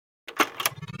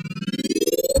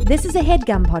This is a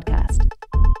HeadGum podcast.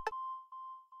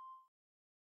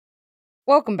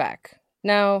 Welcome back.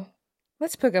 Now,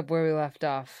 let's pick up where we left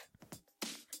off.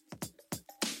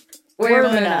 We're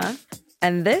Muna.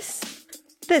 And this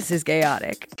is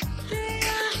Chaotic.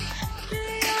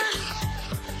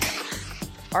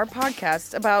 Our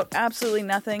podcast about absolutely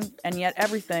nothing and yet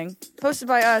everything, hosted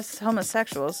by us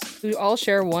homosexuals. We all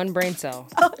share one brain cell.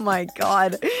 Oh my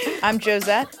god. I'm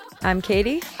Josette. I'm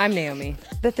Katie. I'm Naomi.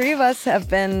 The three of us have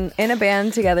been in a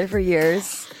band together for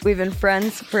years. We've been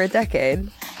friends for a decade.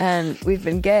 And we've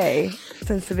been gay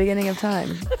since the beginning of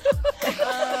time.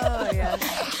 Oh,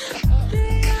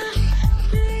 yes.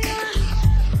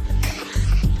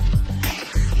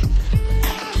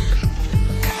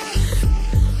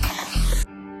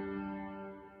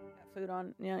 Food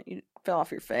on, yeah, you fell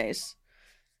off your face.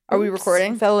 Are we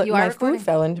recording? My food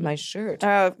fell into my shirt.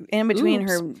 In between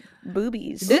her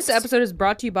boobies. This episode is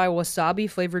brought to you by wasabi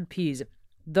flavored peas.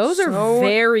 Those are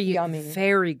very yummy.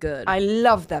 very good. I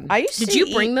love them. Did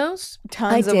you bring those?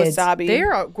 Tons of did. wasabi. They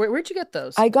are. Where'd you get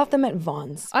those? I got them at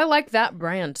Vaughn's. I like that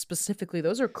brand specifically.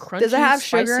 Those are crunchy. Does it have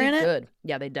spicy, sugar in it? Good.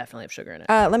 Yeah, they definitely have sugar in it.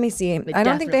 Let me see. I don't think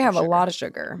they definitely have have a sugar. lot of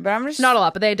sugar. But I'm just Not a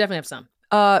lot, but they definitely have some.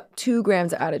 2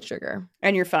 grams of added sugar.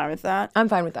 And you're fine with that? I'm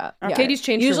fine with that. Yeah. Katie's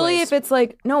changed her Usually ways. if it's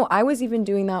like, no, I was even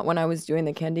doing that when I was doing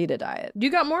the Candida diet. You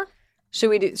got more?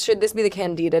 Should this be the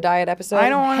Candida diet episode? I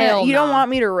don't want to. Hell You don't no.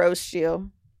 want me to roast you.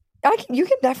 You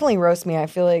can definitely roast me. I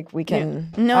feel like we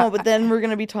can. No, but then we're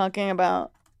gonna be talking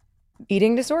about.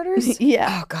 Eating disorders?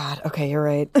 Yeah. Oh God. Okay, you're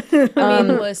right. I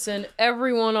mean, listen,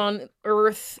 everyone on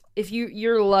Earth, if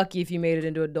you're lucky if you made it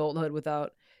into adulthood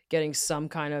without getting some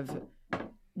kind of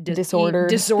Disorder.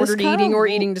 disordered This kind eating of- or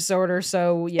eating disorder.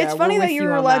 So yeah, It's funny we're that with you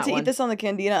were on allowed that to one. eat this on the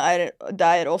Candida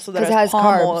diet. Also, that 'Cause has, it has palm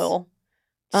carbs. oil,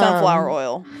 sunflower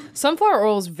oil. Sunflower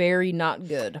oil is very not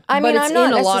good. I mean, but it's I'm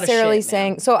not in a lot of necessarily shit,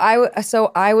 saying. man. So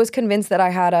I was convinced that I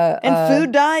had a And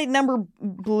food dye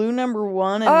blue number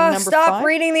 1 and number 5. Stop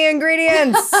reading the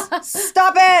ingredients.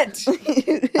 Stop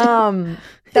it.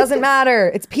 Doesn't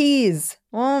matter. It's peas.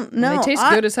 Well, no, they taste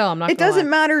good as hell. I'm not. It gonna doesn't lie.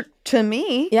 matter to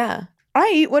me. Yeah.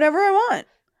 I eat whatever I want.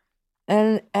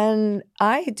 And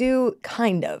I do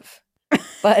kind of,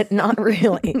 but not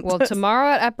really. Well, tomorrow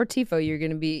at Aperitivo, you're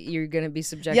gonna be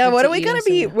subjected. Yeah. What to are we eating gonna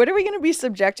be? some- What are we gonna be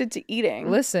subjected to eating?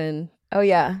 Listen, Oh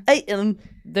yeah.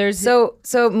 there's So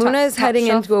Muna is top heading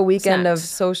shelf into a weekend of snacks.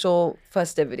 social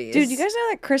festivities. Dude, you guys know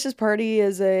that Chris's party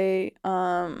is a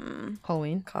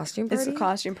Halloween. costume it's party? a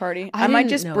costume party. I I might didn't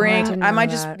just know bring. that. I might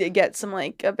I just didn't get some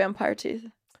like vampire teeth,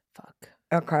 Fuck.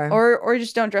 Okay. or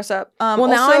just don't dress up. well,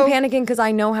 now also, I'm panicking because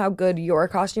I know how good your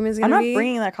costume is I'm gonna not be.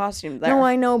 bringing that costume there. No,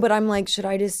 I know, but I'm like, should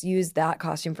I just use that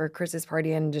costume for Chris's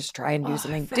party and just try and do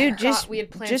something? Dude, just we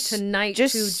had plans just tonight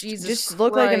just too. Jesus just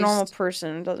look like a normal Christ.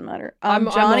 person. It doesn't matter. I'm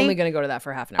Johnny, only gonna go to that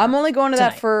for half an hour. I'm only going to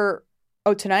tonight. that for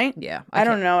tonight. Yeah, I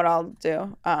don't know what I'll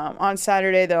do. On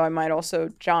Saturday though, I might also.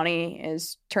 Johnny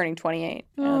is turning 28,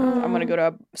 and I'm gonna go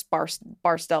to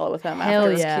Bar Stella with him Hell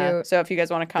after. yeah. Cute. So if you guys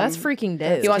want to come, That's freaking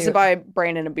dope. He wants to cute. buy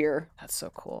Brandon a beer. That's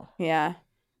so cool. Yeah,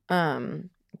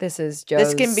 This is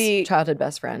Joe's can be- childhood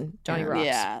best friend, Johnny and- Rocks.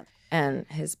 yeah, and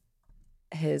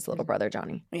his little brother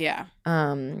Johnny. yeah.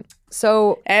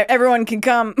 So Everyone can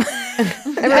come.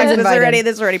 Everyone's this invited.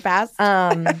 This already passed.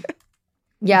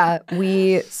 Yeah,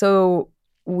 we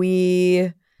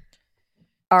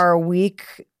are a week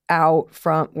out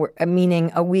from,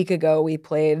 meaning a week ago we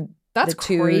played That's the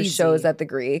 2 crazy. shows at the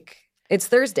Greek. It's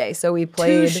Thursday, so we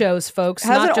played 2 shows, folks.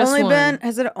 Has not it just only one. been?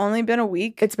 Has it only been a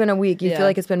week? It's been a week. You Yeah. feel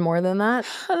like it's been more than that?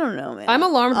 I don't know, man. I'm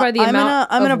alarmed by the I'm amount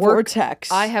I'm in a of work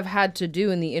vortex. I have had to do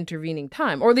in the intervening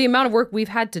time, or the amount of work we've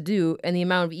had to do, and the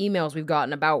amount of emails we've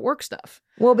gotten about work stuff.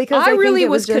 Well, because I think really it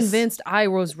was just- convinced I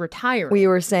was retiring. we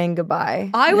were saying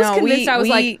goodbye. I was No, convinced. I was we-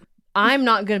 like, I'm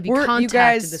not going to be We're- contacted you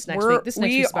guys, this next we're- week. This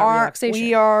next we week's about are, relaxation.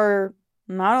 We are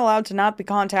not allowed to not be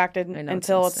contacted I know,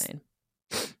 until it's it's insane.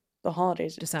 the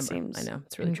holidays. December. It seems. I know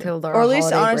it's really true. until the Or at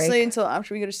least, holiday honestly, break. until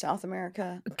after we go to South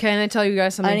America. Can I tell you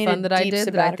guys I something need fun a that I deep did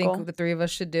that I sabbatical. think the 3 of us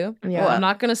should do? Yeah. What? I'm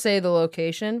not going to say the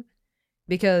location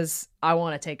because I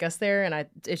want to take us there, and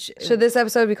Should this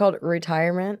episode be called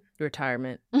Retirement?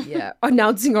 retirement. Yeah,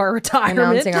 announcing our retirement.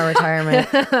 Announcing our retirement.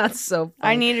 That's so.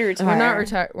 Funny. I need to retire.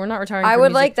 We're not retiring. I for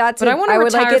would music, like that but to- I want to I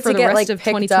would like retire it for to the get, rest like, of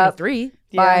picked up 2023.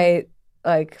 by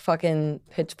like fucking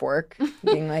Pitchfork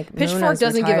being like Pitchfork Muna's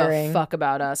doesn't retiring. give a fuck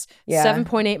about us. Yeah.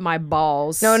 7.8 my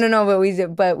balls. No,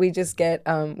 but we just get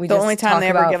we The just only time talk they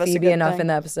ever about give us a Phoebe good enough thing. in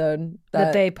the episode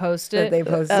that they post that it. they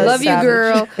post. Love you, savage.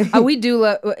 girl.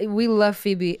 We love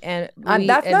Phoebe, and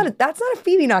That's not a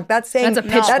Phoebe knock. That's saying That's a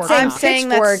Pitchfork That's saying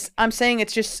knock. I'm saying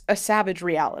it's just a savage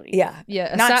reality. Yeah,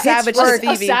 yeah, not savage a, as a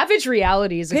Phoebe. savage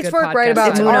reality is a Pitchfork good podcast. right about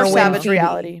It's Muna our win savage Phoebe.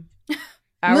 reality.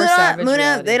 Our savage Muna,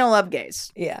 reality. they don't love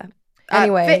gays. yeah.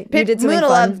 Anyway, Fi- you did something Muna fun.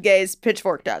 loves gays.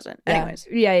 Pitchfork doesn't. Yeah. Anyways,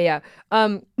 Yeah.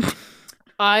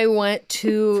 I went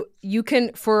to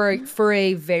for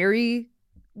a very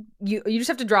you just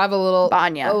have to drive a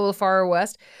little far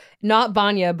west. Not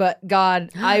Banya, but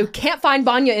God, I can't find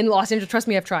Banya in Los Angeles. Trust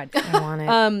me, I've tried. I want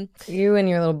it. You and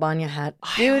your little Banya hat.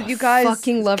 dude, you guys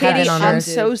fucking love Katie, that on shit, I'm Earth.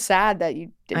 dude. so sad that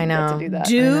you didn't I know. get to do that.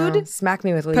 Dude, I know. Smack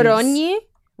me with leaves. Peronyi?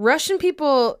 Russian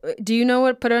people, do you know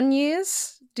what Peronyi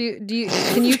is? Do you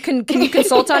can you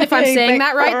consult on if I'm saying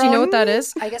that right? Do you know what that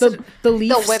is? I guess the leaf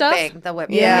the stuff. whipping. The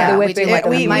whipping. Yeah, the we whipping, do like,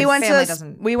 like we my went family to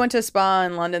doesn't. we went to a spa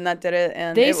in London that did it,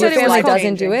 and They it said was it was family like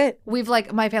doesn't do it. We've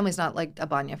like my family's not like a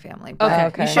Banya family. But, Okay.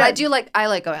 Okay. But I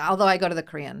like going. Although I go to the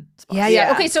Korean spas. Yeah.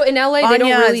 Yeah. Okay, so in LA they Anya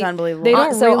don't really is unbelievable. They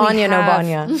don't So really Anya, no have,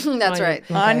 Banya. That's right.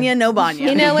 Anya no Banya.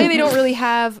 In LA they don't really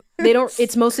have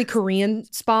it's mostly Korean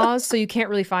spas, so you can't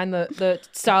really find the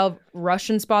style of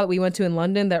Russian spa that we went to in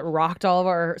London that rocked all of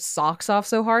our socks off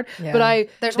so hard. Yeah. But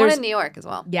There's one in New York as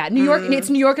well. yeah, New York. It's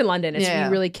New York and London. Yeah.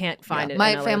 You really can't find it. My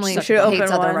in LA, family which should hates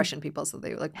open other one. Russian people, so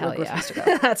they like Hell would yeah. refuse to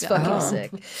go. That's Yeah. fucking Oh.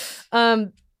 sick.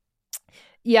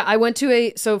 Yeah, I went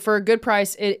to so for a good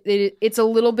price. It's a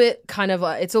little bit kind of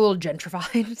it's a little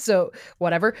gentrified, so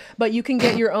whatever. But you can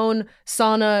get your own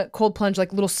sauna, cold plunge,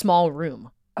 like little small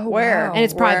room, Oh, Where? wow. and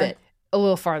it's Where? private, a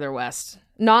little farther west.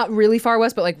 Not really far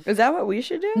west, but like Is that what we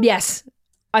should do? yes,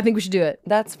 I think we should do it.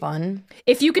 That's fun.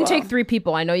 If you can take 3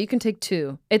 people, I know you can take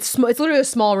 2. It's literally a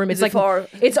small room. It's Is it like far-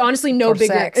 it's honestly no For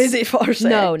bigger. sex? Is it for sex?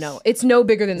 No, it's no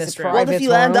bigger than this it room. for- What if Private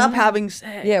you end room? up having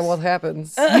sex? Yeah, what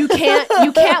happens? You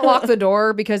can't lock the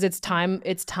door because it's time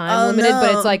Oh, limited,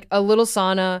 but no. it's like a little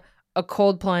sauna, a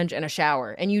cold plunge, and a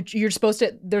shower, and you're supposed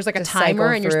to there's like a To cycle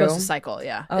timer and you're supposed to through. cycle.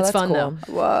 Yeah, Oh, it's that's fun cool.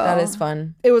 though. Whoa. That is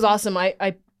fun. It was awesome. I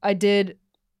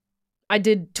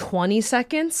did 20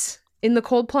 seconds in the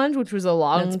cold plunge, which was a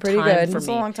long That's pretty time good. for That's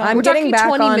a me. long time. I'm We're getting talking back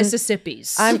 20 on-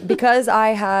 Mississippis. Because I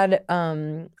had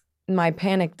my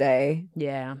panic day.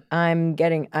 yeah. I'm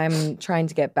trying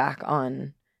to get back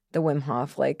on the Wim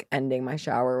Hof, like ending my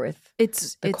shower with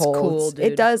It's the cool, colds.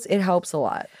 dude. It helps a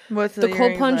lot. With The your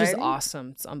cold plunge is anxiety? awesome.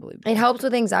 It's unbelievable. It helps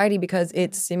with anxiety because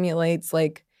it simulates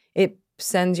like it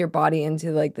sends your body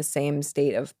into like the same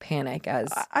state of panic as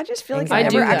I just feel like I it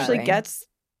do never that. actually gets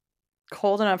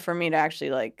cold enough for me to actually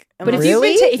like. But if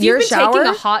Really? you've been Your taking shower?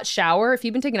 a hot shower, if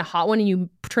you've been taking a hot one and you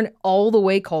turn it all the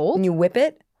way cold, when you whip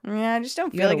it. Yeah, I just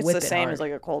don't You feel gotta like it's whip the it same hard. as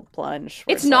like a cold plunge.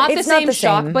 where it's not like, the It's not same the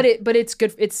shock, same. but it's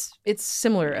good. It's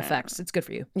similar effects. It's good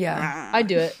for you. Yeah. I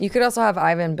do it. You could also have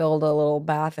Ivan build a little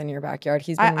bath in your backyard.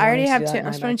 He's been I already wanting to have do that too. in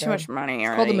I'm my spending too backyard. much money It's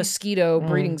already. called the mosquito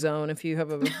breeding zone. If you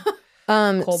have a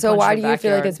cold So plunge why in do the you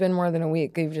feel like backyard. it's been more than a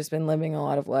week? You've just been living a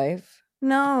lot of life.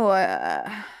 No,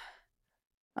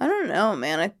 I don't know,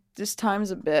 man. This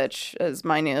time's a bitch, is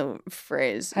my new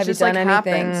phrase. It Have you just, like, done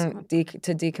happens. anything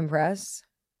to decompress?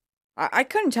 I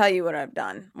couldn't tell you what I've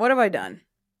done. What have I done?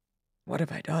 What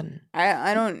have I done?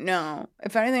 I don't know.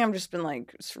 If anything, I've just been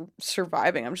like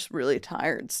surviving. I'm just really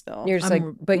tired still. You're just I'm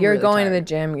like, but you're really going to the tired.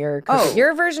 gym. You're Oh. cooking.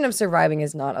 Your version of surviving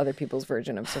is not other people's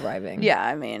version of surviving. Yeah,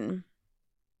 I mean,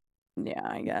 yeah,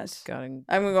 I guess. Gotta-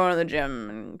 I'm going to the gym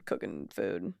and cooking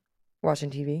food.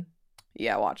 Watching TV.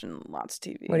 Yeah, watching lots of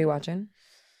TV. What are you watching?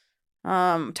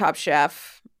 Top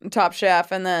Chef,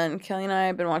 and then Kelly and I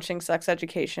have been watching Sex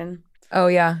Education. Oh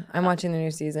yeah, I'm watching the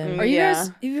new season. Are you Yeah. guys?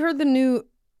 Have you heard the new?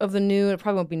 It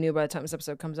probably won't be new by the time this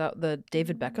episode comes out. The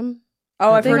David Beckham.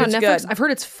 Oh, I've thing heard on it's Netflix. good. I've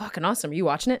heard it's fucking awesome. Are you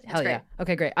watching it? Hell great. yeah.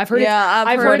 Okay, great. I've heard. Yeah,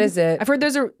 I've heard. heard. What is it? I've heard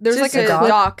there's It's like just a clip.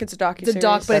 doc. It's a docu. It's a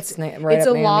doc, but That's it's right it's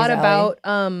up a Naomi's lot alley. about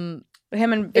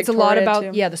him and it's a lot Victoria, about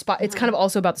too. yeah the it's kind of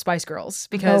also about the Spice Girls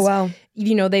because Oh wow,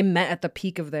 you know they met at the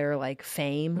peak of their like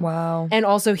fame. wow. And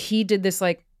also he did this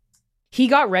like he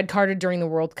got red carded during the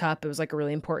World Cup. It was like a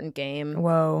really important game.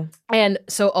 Whoa, And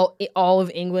so all of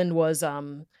England was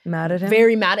mad at him.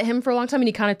 very mad at him for a long time, and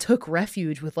he kind of took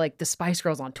refuge with like the Spice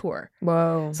Girls on tour.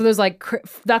 Whoa. So there's like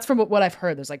that's from what I've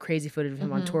heard. There's like crazy footage of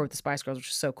him on tour with the Spice Girls, which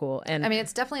is so cool. And I mean,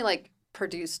 it's definitely like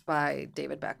produced by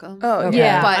David Beckham. Oh, Okay.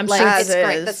 yeah, but I'm like sure as it's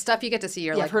great. is. The stuff you get to see,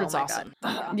 you're yeah, like, I've heard oh it's my awesome.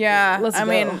 God. Yeah, Let's I go.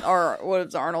 mean, or what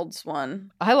was Arnold's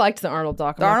one? I liked the Arnold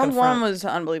doc. I'm The not Arnold gonna one front. was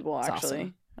unbelievable, It's actually.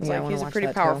 awesome. It's Yeah, I like wanna he's a watch pretty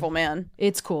that too. powerful man.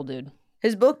 It's cool, dude.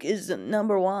 His book is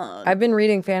number 1. I've been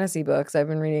reading fantasy books.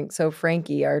 So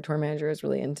Frankie, our tour manager, is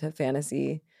really into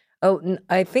fantasy. Oh,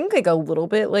 I think like a little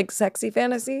bit like sexy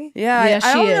fantasy. Yeah,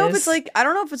 I don't know if is. it's like, I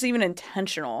don't know if it's even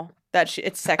intentional that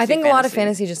it's sexy. I think a lot of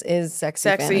fantasy just is sexy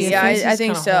fantasy. Yeah, I Fantasy's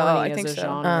think kinda so. horny I think as a so.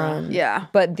 genre. Yeah.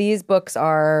 But these books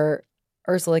are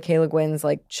Ursula K. Le Guin's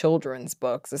like children's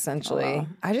books, essentially. Oh, wow.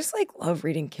 I just like love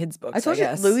reading kids' books. I told you,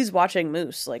 guess. Louis watching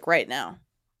Moose like right now.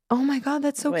 Oh my god,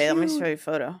 that's so Wait, cute. let me show you a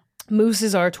photo. Moose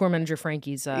is our tour manager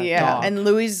Frankie's dog. And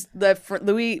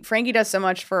Frankie does so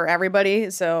much for everybody.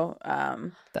 So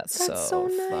That's so so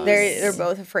nice. fun. they're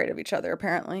both afraid of each other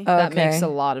apparently. That Okay. makes a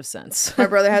lot of sense. My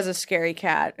brother has a scary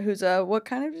cat who's what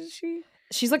kind of is she?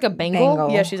 She's like a Bengal.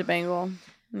 Bengal. Yeah, she's a Bengal.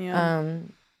 Yeah.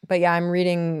 But yeah, I'm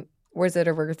reading Wizard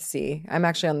of Earthsea. I'm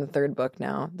actually on the 3rd book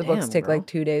now. The books Damn, take bro. like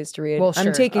 2 days to read. Well, I'm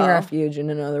sure. taking Oh. refuge in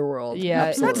another world. Yeah,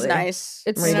 absolutely. That's nice.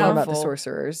 It's Reading about the helpful.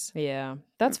 sorcerers. Yeah,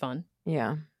 that's fun.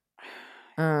 Yeah.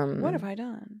 What have I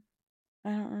done?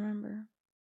 I don't remember.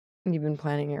 You've been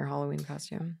planning your Halloween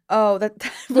costume? Oh, that's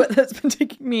been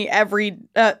taking me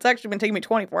it's actually been taking me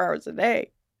 24 hours a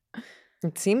day.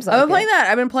 It seems like I've been it. playing that.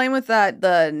 I've been playing with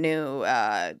the new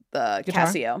the Guitar?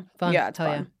 Casio. Fun. Yeah, it's Hell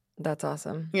yeah. fun. That's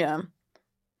awesome. Yeah.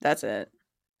 That's it.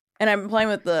 And I've been playing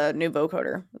with the new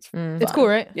vocoder. It's Mm. It's fun. cool,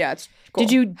 right? Yeah, it's cool.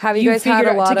 Did you Have you guys had figured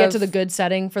a out to lot get of- to the good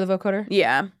setting for the vocoder?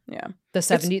 Yeah. The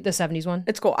 70s one?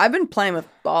 It's cool. I've been playing with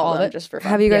all All of of them it? just for fun.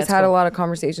 Have you Yeah, guys it's had a cool. lot of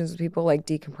conversations with people like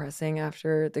decompressing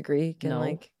after the Greek and No.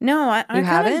 like No, I kind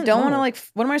haven't? of don't want to No.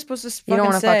 what am I supposed to you don't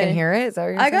want to say? fucking hear it? Is that what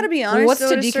you're I got to saying? be honest. what's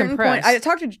though, to at a certain point, decompress? I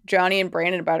talked to Johnny and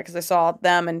Brandon about it because I saw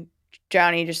them and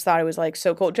Johnny just thought it was like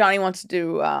so cool. Johnny wants to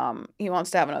do he wants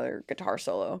to have another guitar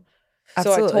solo. So I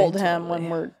Absolutely, told him totally. when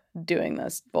we're doing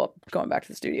this, well, going back to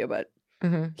the studio, but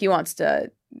Mhm. he wants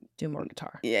to Do more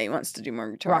guitar. he wants to do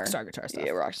more guitar. Rockstar guitar stuff.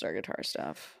 Yeah, rockstar guitar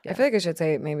stuff. I feel like I should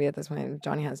say maybe at this point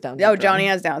Johnny has Down Oh, syndrome. Johnny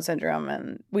has Down syndrome,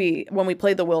 and when we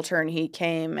played the Wiltern, he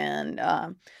came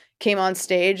and came on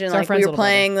stage, and It's our like we friend's were little brother.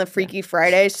 playing the Freaky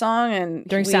Friday song, and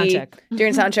During sound check.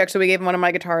 During sound check, so we gave him one of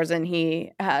my guitars, and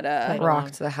he had Played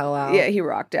rocked the hell out. yeah, he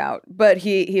rocked out. But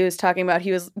he was talking about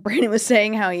Brandon was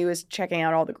saying how he was checking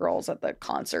out all the girls at the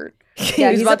concert. Yeah, he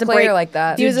was he's about a to player break. like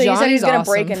that. He said he was Johnny's gonna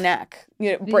break a awesome. neck.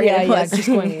 You know, Yeah, Brandon yeah, was just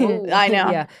going, whoa. I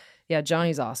know. Yeah,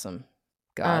 Johnny's awesome.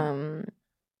 God.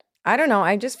 I don't know.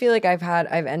 I just feel like I've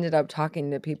ended up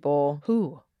talking to people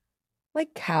Who?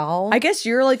 like Cal. I guess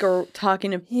you're like you're like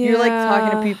talking to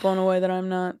Yeah. people in a way that I'm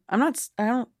not. I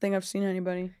don't think I've seen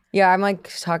anybody. Yeah, I'm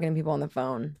like talking to people on the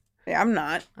phone. Yeah, I'm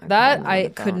not. That I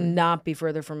could not be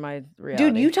further from my reality.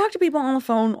 Dude, you talk to people on the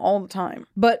phone all the time.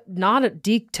 but not to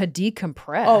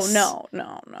decompress. Oh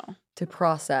no. to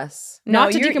process.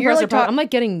 Not to you're decompress. like or I'm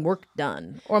like getting work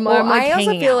done, or I'm, Well, I'm like I also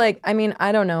hanging feel out. like, I mean,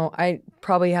 I don't know. I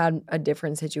probably had a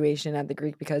different situation at the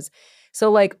Greek because, so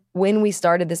like when we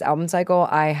started this album cycle,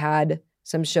 I had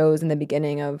some shows in the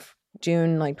beginning of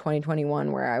June, like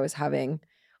 2021, where I was having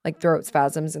like throat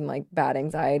spasms and like bad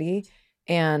anxiety.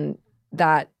 And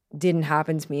that didn't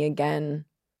happen to me again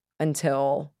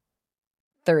until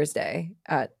Thursday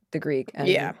at the Greek. And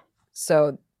Yeah.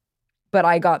 so, but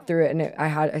I got through it and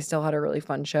I still had a really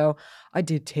fun show. I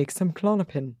did take some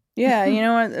Klonopin. Yeah, you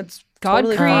know what? It's God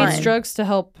totally creates fine. drugs to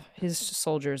help his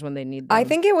soldiers when they need them. I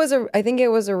think it was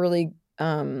a really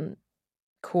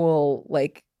cool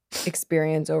like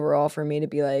experience overall for me to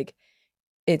be like,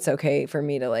 it's okay for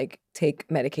me to like take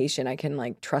medication. I can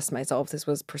like trust myself. This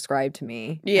was prescribed to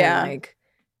me. and, Yeah. like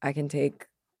I can take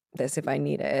this if I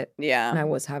need it. Yeah. And I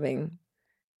was having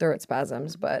throat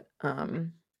spasms, but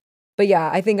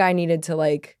yeah, I think I needed to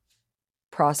like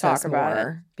process Talk about it.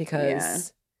 more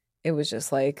because it was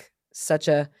just like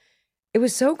it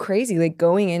was so crazy. Like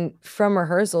going in from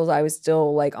rehearsals, I was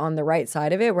still like on the right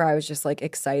side of it where I was just like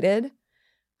excited.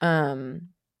 And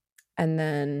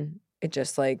then it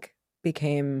just like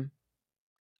became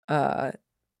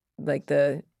like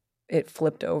it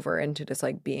flipped over into just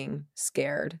like being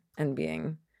scared and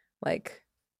being like,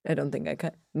 I don't think I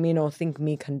can, me no think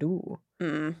me can do.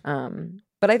 Mm.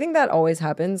 But I think that always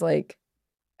happens like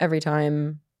every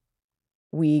time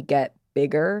we get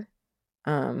bigger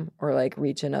or like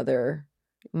reach another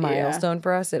milestone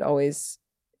for us. It always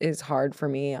is hard for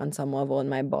me on some level in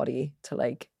my body to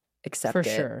like accept for it.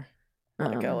 sure.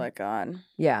 Let go, let God.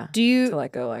 Yeah. Do you To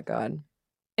let go, let God.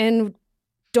 and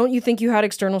don't you think you had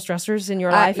external stressors in your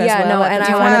life as yeah, well? no, at the and I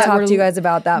time want to that talk were- to you guys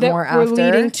about that more were after.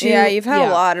 leading to Yeah, you've had yeah.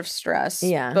 a lot of stress.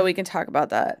 Yeah. But we can talk about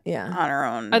that Yeah. on our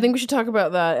own. I think we should talk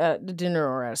about that at the dinner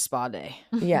or at a spa day.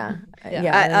 Yeah. Yeah.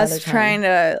 yeah. Us trying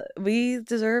to, we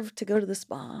deserve to go to the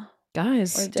spa.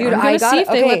 Guys, dude, I'm gonna see if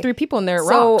they let 3 people in there. It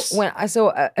rocks.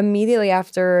 Immediately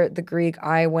after the Greek,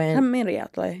 I went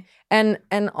Immediately. and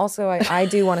also I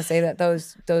do want to say that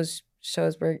those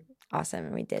shows were awesome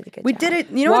and we did a good job. We did it.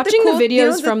 You know Watching what the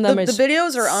videos from them the is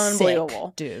videos are sick,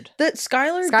 unbelievable, dude. That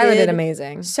Skylar did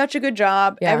amazing. Such a good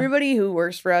job. Yeah. Everybody who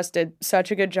works for us did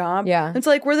such a good job. Yeah. It's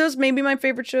like, were those maybe my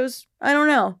favorite shows? I don't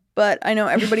know, but I know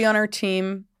everybody on our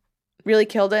team really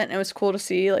killed it, and it was cool to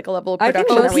see like a level of I think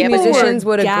production. most musicians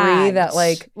would agree that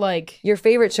gagged. like your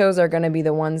favorite shows are going to be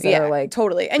the ones that are like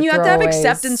totally, and you have to have throwaways.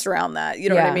 acceptance around that. You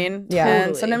know what I Yeah. mean? Yeah. And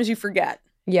Totally. sometimes you forget.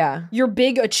 yeah. Your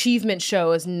big achievement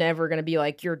show is never going to be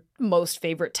like your most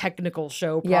favorite technical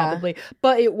show, Yeah. probably.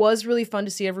 But it was really fun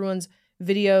to see everyone's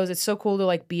videos. It's so cool to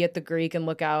like be at the Greek and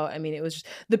look out. I mean, it was just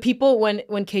the people when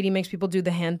Katie makes people do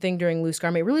the hand thing during Loose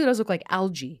Garment, it really does look like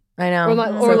algae. I know. Or like,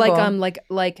 So or like cool.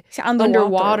 like Underwater.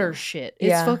 underwater shit. It's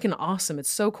Yeah. fucking awesome. It's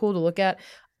so cool to look at.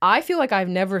 I feel like I've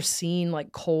never seen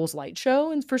like Cole's light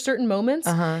show for certain moments,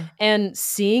 and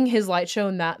seeing his light show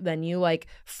in that venue, like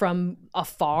from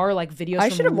afar, like videos. I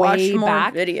from should have way watched more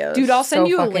back. videos. Dude. I'll send So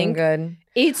you a fucking link. good.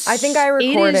 It's I think I it is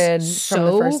recorded from the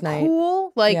so first night.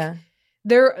 Cool, like yeah.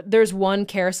 there's one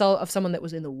carousel of someone that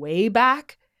was in the way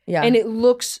back. Yeah. And it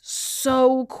looks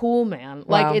so cool, man.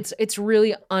 Wow. Like it's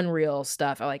really unreal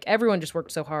stuff. Like everyone just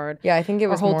worked so hard. yeah, I think it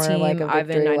Our was whole more team, like a Ivan,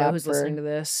 victory I know lap who's for listening to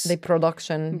this. the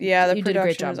production. Yeah, the You did a great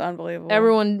production was job. unbelievable.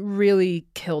 Everyone really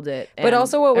killed it. But and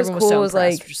also what was everyone cool so was,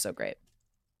 impressed, like, which is so great.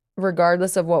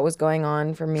 Regardless of what was going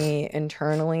on for me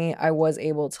internally, I was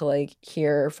able to like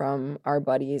hear from our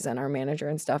buddies and our manager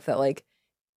and stuff that like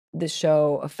the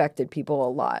show affected people a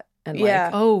lot. And Yeah.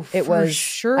 like Oh, it for was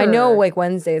sure. I know like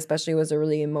Wednesday especially was a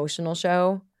really emotional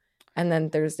show. And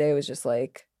then Thursday was just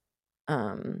like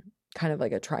kind of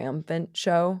like a triumphant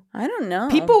show. I don't know.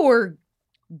 people were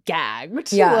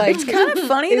gagged. Yeah. like, It's kind of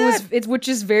funny that it's which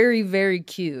is very very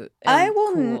cute. I and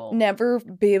will cool. never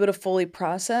be able to fully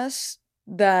process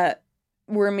that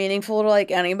we're meaningful to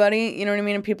like anybody. You know what I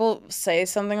mean? And people say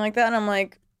something like that, and I'm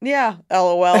like, yeah,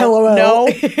 LOL. No,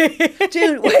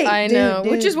 dude. Wait, I know,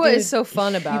 which is what is so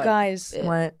fun You about guys, it.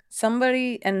 What?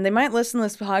 somebody, and they might listen to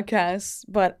this podcast,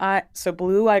 but I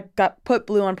put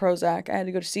Blue on Prozac. I had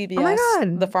to go to CVS, Oh my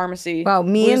God. the pharmacy. Wow,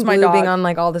 me Blue's and my Blue dog. being on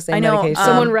like all the same I know. medication.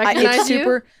 Someone it's recognized you?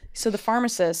 super. So the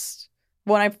pharmacist,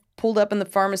 when I pulled up in the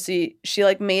pharmacy, she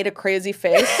like made a crazy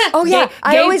face. Oh yeah, Gay-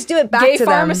 I gay- always do it back gay to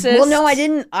pharmacist. Well, no, I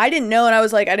didn't know, and I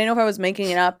was like, I didn't know if I was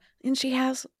making it up. And she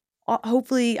has,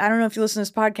 hopefully, I don't know if you listen to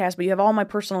this podcast, but you have all my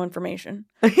personal information.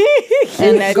 them.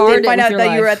 And I Guard did it find with out your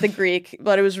that you were life. at the Greek,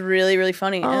 but it was really, really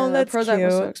funny. Oh, and that's the Prozac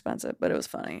was so cute. expensive, but it was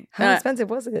funny. How And I- expensive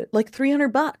was it? like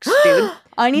 $300, dude.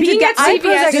 I need Being to get at I CVS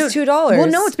Prozac dude, is $2. Well,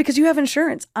 no, it's because you have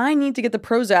insurance. I need to get the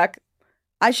Prozac.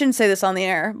 I shouldn't say this on the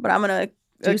air, but I'm gonna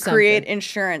Do create something.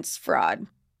 insurance fraud.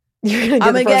 You're gonna I'm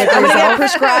gonna the get Prozac I'm gonna get yourself?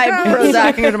 prescribed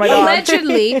Prozac and go to my dog.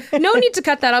 Allegedly, no need to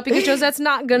cut that out because Josette's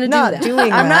not gonna Not do that.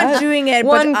 doing I'm that. not doing it.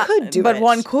 One but could do but it.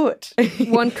 one could.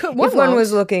 One could. If one won't.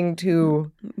 was looking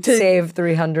to save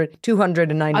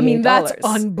 $298. I mean, that's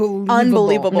unbelievable.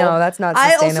 Unbelievable. No, that's not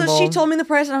I sustainable. also she told me the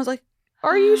price and I was like,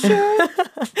 Are you sure?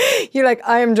 You're like,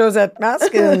 I am Josette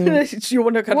Maskin. you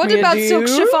want to cut What me a about silk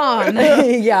deal? chiffon?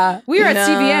 Yeah. We are at No.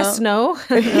 CVS,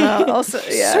 no? Also,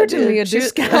 yeah, Certainly dude. a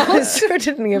discount.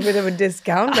 Certainly a bit of a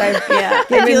discount. I've Yeah,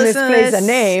 given this place a If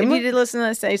name. you did listen to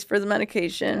this, thanks for the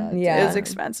medication. Yeah. It was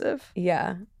expensive.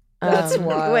 Yeah. That's Um,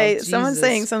 wild. Wait, someone's Jesus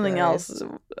saying something Christ. else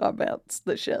about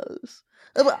the shows.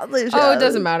 About the shows. Oh, it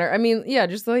doesn't matter. I mean, yeah,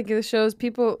 just like the shows,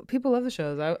 people love the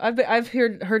shows. I've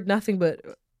heard nothing but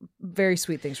very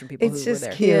sweet things from people It's who just were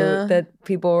there. cute Yeah. that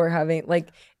people were having like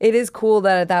it is cool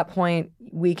that at that point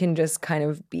we can just kind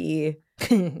of be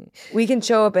we can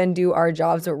show up and do our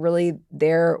jobs, but really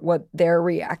what they're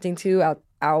reacting to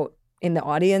out in the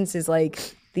audience is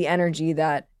like the energy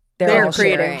that they're all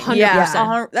creating. sharing. 100%.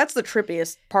 Yeah, that's the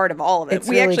trippiest part of all of it. It's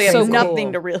We really actually have so nothing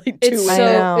cool. to really do. It's with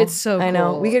so- it. it's so I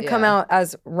know. cool, We could come yeah. out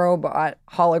as robot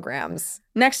holograms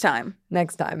Next time,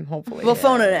 next time, hopefully. we'll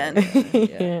phone it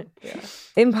in. Yeah.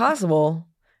 Impossible.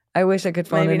 I wish I could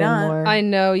phone Maybe it not. in more. I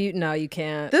know you. No, you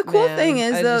can't. The cool man. thing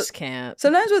is, I though, just can't.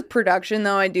 Sometimes with production,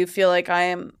 though, I do feel like I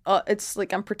am. It's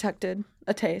like I'm protected.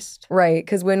 A taste. Right,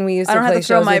 because when we used I to don't have play to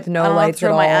throw shows my- with I no don't have to lights throw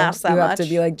at all, my ass that you have to much.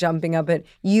 be like jumping up at.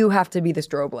 You have to be the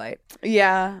strobe light.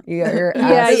 Yeah. You got your Yeah,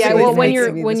 ass yeah. always Well, when makes you're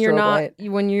to be the when you're strobe not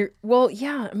light. when you're well,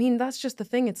 yeah. I mean, that's just the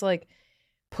thing. It's like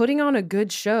putting on a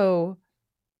good show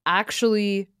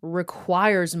actually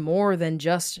requires more than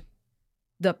just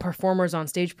the performers on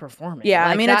stage performing. Yeah,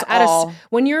 I mean, it's all...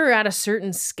 when you're at a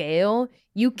certain scale,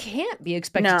 you can't be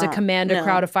expected to command a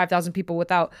crowd of 5,000 people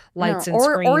without lights and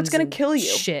screens. Or it's going to kill you.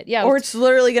 Shit, yeah. Or it's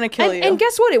literally going to kill you. And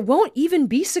guess what? It won't even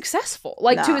be successful.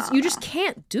 Like, you just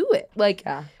can't do it. Like,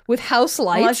 with house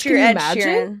lights, unless you're can you Ed imagine?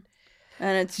 Sheeran.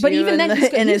 And it's but even then,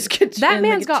 in his kitchen. That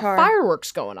man's got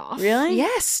fireworks going off. Really?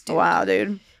 Yes, dude. Wow,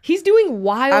 dude. He's doing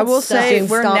wild I will stuff. say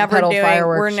we're never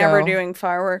doing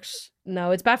fireworks.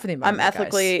 No, it's bad for the environment. I'm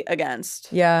ethically against.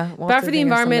 Yeah, we'll bad for the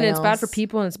environment. It's bad for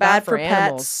people, and it's bad for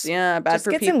animals. Pets. Yeah, bad just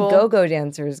for get people. Get some go-go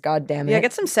dancers. God damn it. Yeah,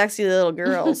 get some sexy little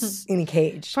girls in a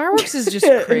cage. Fireworks is just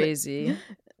crazy.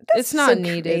 It's not so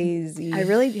needed. Crazy. I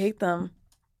really hate them.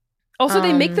 Also,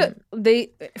 they make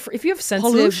if you have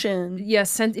sensitive pollution.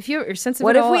 Yes, if you're sensitive.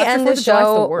 What if we end the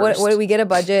show? What do we get a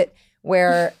budget?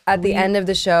 Where at the end of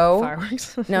the show,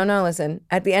 fireworks. no, listen.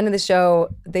 At the end of the show,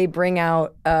 they bring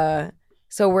out.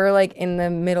 So we're like in the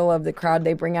middle of the crowd.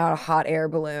 They bring out a hot air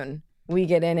balloon. We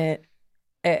get in it.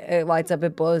 It lights up.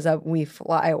 It blows up. We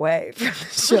fly away from the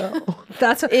show.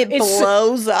 It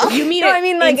blows up. You mean? No, I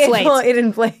mean like it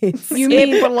inflates. You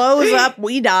mean it blows up?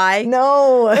 We die.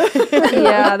 No.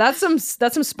 Yeah, that's some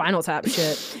Spinal Tap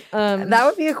shit. That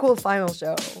would be a cool final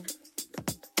show.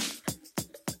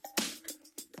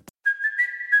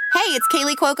 Hey, it's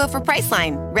Kaylee Cuoco for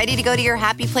Priceline. Ready to go to your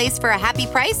happy place for a happy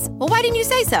price? Well, why didn't you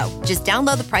say so? Just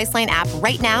download the Priceline app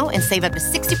right now and save up to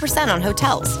 60% on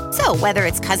hotels. So whether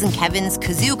it's Cousin Kevin's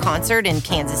Kazoo Concert in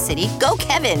Kansas City, go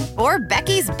Kevin, or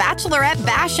Becky's Bachelorette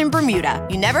Bash in Bermuda,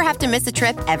 you never have to miss a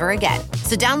trip ever again.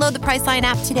 So download the Priceline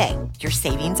app today. Your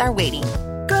savings are waiting.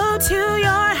 Go to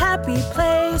your happy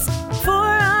place for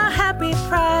a happy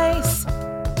price.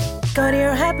 Go to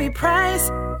your happy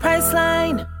price,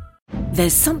 Priceline.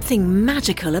 There's something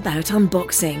magical about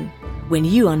unboxing. When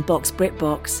you unbox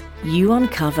BritBox, you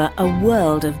uncover a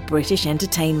world of British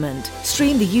entertainment.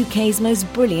 Stream the UK's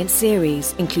most brilliant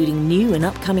series, including new and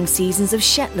upcoming seasons of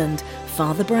Shetland,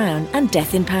 Father Brown and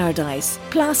Death in Paradise.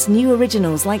 Plus new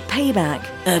originals like Payback,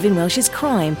 Irving Welsh's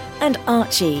Crime and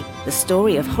Archie, the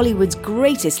story of Hollywood's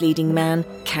greatest leading man,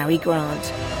 Cary Grant.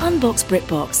 Unbox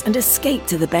BritBox and escape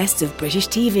to the best of British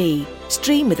TV.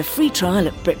 Stream with a free trial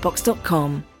at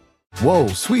BritBox.com. Whoa,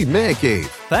 sweet man cave.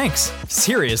 Thanks.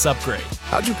 Serious upgrade.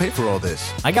 How'd you pay for all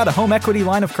this? I got a home equity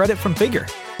line of credit from Figure.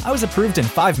 I was approved in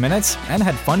 5 minutes and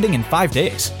had funding in 5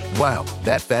 days. Wow,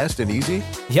 that fast and easy?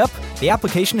 Yep. The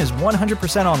application is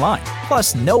 100% online.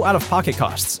 Plus, no out-of-pocket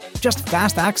costs. Just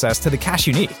fast access to the cash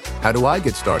you need. How do I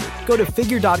get started? Go to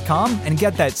Figure.com and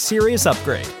get that serious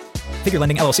upgrade. Figure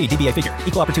Lending LLC, DBA Figure,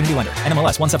 Equal Opportunity Lender,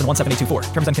 NMLS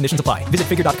 1717824. Terms and conditions apply. Visit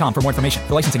Figure.com for more information.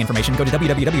 For licensing information, go to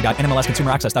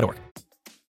www.nmlsconsumeraccess.org.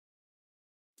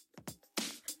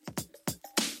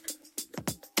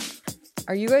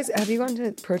 Have you gone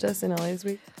to protests in LA this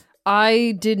week?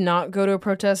 I did not go to a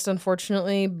protest,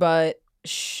 unfortunately, but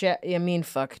I mean,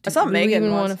 fuck. I saw Megan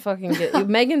even want to fucking get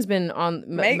Megan's been on.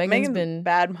 Megan's been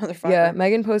bad motherfucker. Yeah,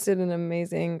 Megan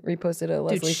reposted a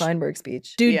Leslie Feinberg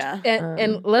speech. Dude, yeah.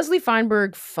 And Leslie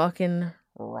Feinberg fucking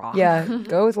rocks. Yeah,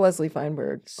 go with Leslie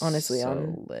Feinberg, honestly, so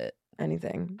on lit.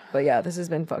 Anything. But yeah, this has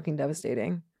been fucking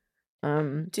devastating.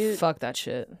 Dude, fuck that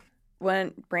shit.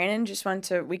 When Brandon just went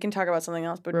to, we can talk about something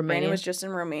else, but Brandon was just in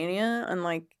Romania and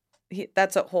like,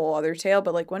 that's a whole other tale.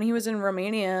 But like when he was in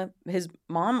Romania, his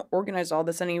mom organized all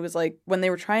this, and he was like, when they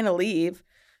were trying to leave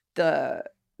Budapest,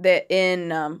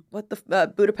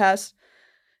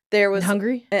 there was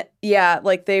Hungary. Yeah,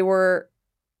 like they were,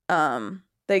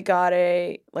 they got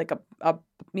I think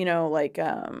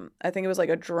it was like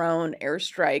a drone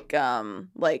airstrike,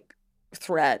 like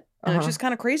threat, and it's just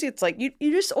kind of crazy. It's like you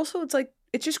just also it's like.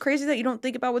 It's just crazy that you don't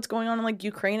think about what's going on in like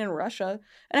Ukraine and Russia,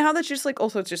 and how that's just like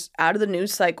also it's just out of the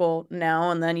news cycle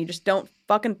now, and then you just don't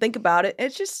fucking think about it.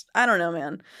 It's just I don't know,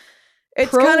 man.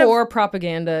 It's pro-war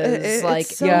propaganda is like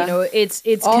so, it's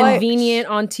convenient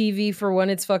on TV for when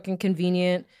it's fucking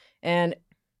convenient, and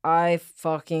I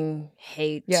fucking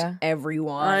hate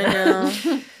everyone. I know.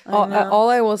 All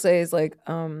I will say is like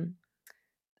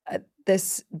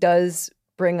this does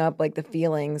bring up like the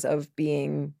feelings of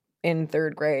being in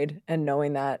 3rd grade and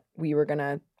knowing that we were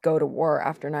gonna go to war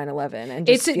after 9/11 and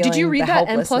just did you read that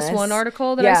N+1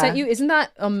 article that I sent you? Isn't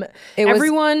that it was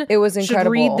incredible. Should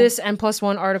read this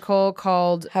N+1 article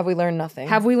called Have We Learned Nothing?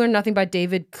 Have We Learned Nothing by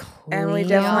David Cleon. And we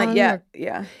definitely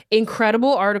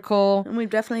incredible article. And we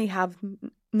definitely have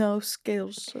no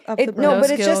skills of but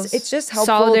it's just helpful.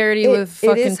 Solidarity with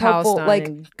fucking Palestine like,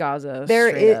 and Gaza.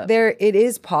 It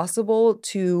is possible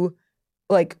to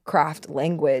like craft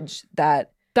language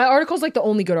that article's like the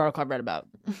only good article I've read about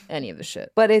any of this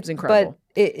shit. But it's incredible.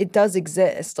 But it does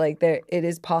exist. Like it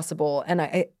is possible,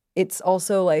 and it's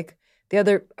also like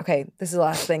this is the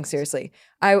last thing, seriously.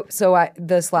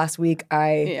 This last week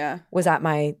I was at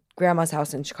my grandma's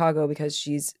house in Chicago because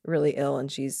she's really ill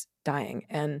and she's dying.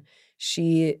 And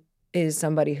she is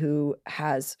somebody who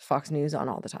has Fox News on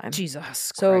all the time. Jesus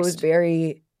Christ. So it was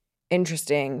very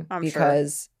interesting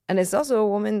and it's also a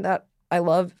woman that I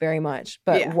love very much.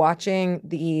 But watching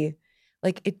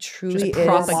it truly is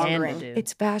propaganda, dude.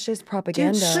 It's fascist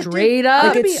propaganda. Dude, straight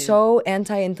up. Like it's so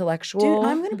anti-intellectual. Dude,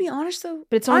 I'm gonna be honest though.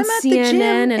 But it's on I'm at CNN the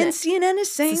gym, and CNN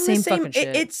is saying the same fucking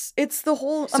shit. It's the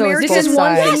whole So American. This is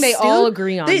one sides. thing they all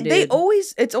agree on. They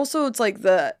always. It's also. It's like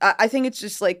I think it's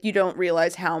just like you don't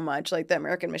realize how much like the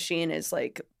American machine is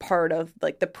like part of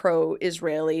like the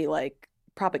pro-Israeli like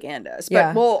propaganda.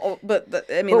 Yeah. But But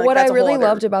what I really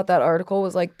loved about that article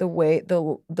was like the way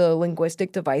the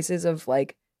linguistic devices of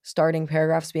like starting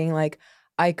paragraphs being like,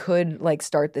 I could like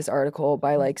start this article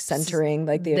by like centering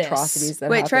like the atrocities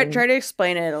that happen. Try to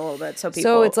explain it a little bit so people.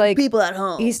 So it's like people at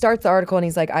home. He starts the article and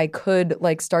he's like, I could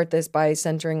like start this by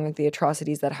centering like the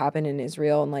atrocities that happen in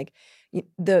Israel and like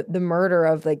the murder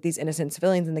of like these innocent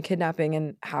civilians and the kidnapping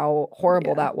and how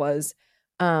horrible that was.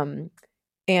 For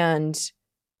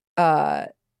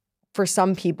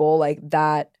some people like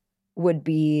that would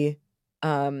be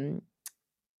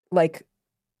like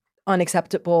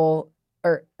unacceptable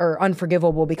or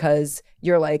unforgivable because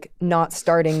you're like not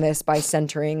starting this by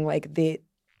centering like the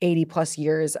 80 plus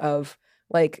years of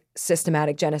like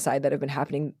systematic genocide that have been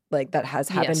happening, like that has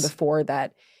happened before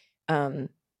that. I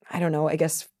don't know, I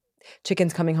guess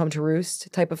chickens coming home to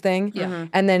roost type of thing. Yeah. Mm-hmm.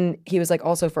 And then he was like,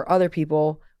 also for other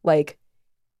people, like,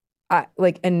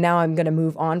 and now I'm going to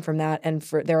move on from that. And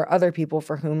there are other people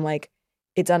for whom like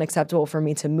it's unacceptable for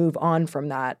me to move on from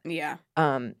that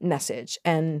message.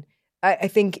 And I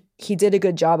think he did a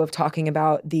good job of talking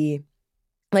about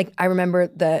I remember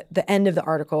the end of the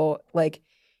article, like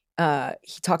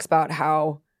he talks about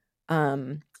how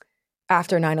after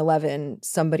 9/11,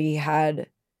 somebody had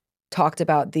talked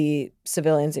about the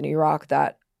civilians in Iraq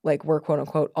that like were quote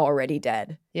unquote already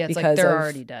dead. Yeah, it's like they're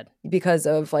already dead. Because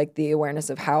of like the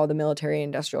awareness of how the military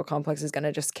industrial complex is going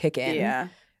to just kick in. Yeah.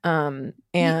 And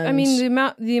I mean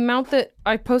the amount that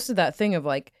I posted that thing of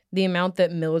like the amount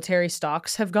that military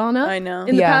stocks have gone up. I know.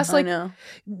 In the past, like I know.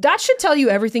 that should tell you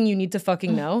everything you need to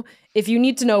fucking know. If you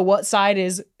need to know what side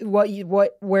is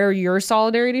where your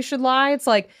solidarity should lie, it's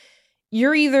like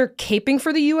you're either caping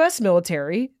for the U.S.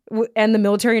 military and the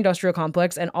military industrial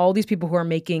complex and all these people who are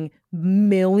making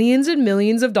millions and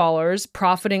millions of dollars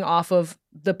profiting off of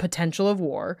the potential of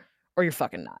war, or you're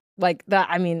fucking not. Like that,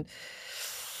 I mean,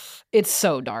 it's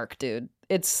so dark, dude.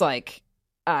 It's like,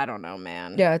 I don't know,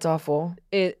 man. Yeah, it's awful.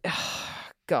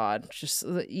 God, just,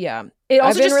 yeah.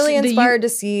 I've been really inspired to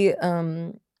see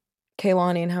Kehlani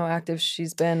and how active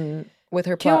she's been with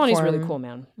her platform. Kehlani's really cool,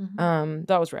 man.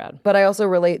 That was rad. But I also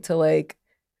relate to like,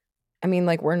 I mean,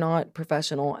 like we're not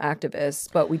professional activists,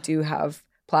 but we do have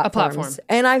platforms. A platform.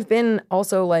 And I've been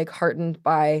also like heartened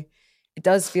by, it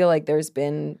does feel like there's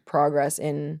been progress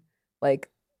in like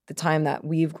the time that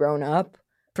we've grown up.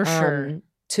 For sure.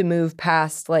 To move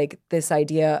past like this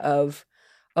idea of,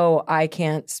 oh, I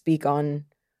can't speak on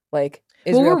like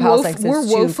Israel Palestine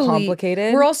because it's too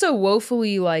complicated. We're also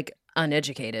woefully like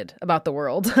uneducated about the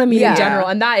world. I mean, in general,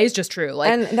 and that is just true.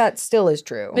 Like, and that still is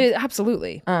true.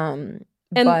 Absolutely. But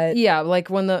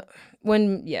like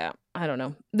I don't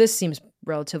know. This seems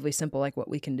relatively simple, like what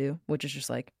we can do, which is just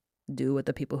like do what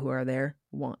the people who are there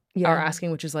are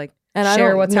asking, which is like, and share I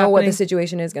don't what's know happening. what the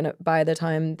situation is gonna by the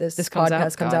time this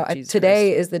podcast comes out. Jesus Today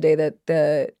Christ. is the day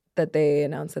that they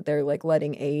announced that they're like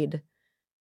letting aid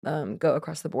go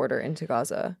across the border into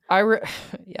Gaza.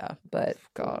 But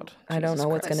God, I don't know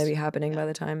what's Christ. going to be happening by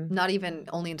the time. Not even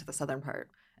only into the southern part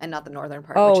and not the northern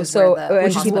part. Oh, which is so where the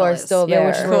and hospital people are is. still there.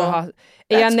 which is cool.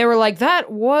 And they were like, that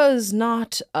was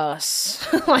not us.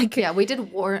 Like, yeah, we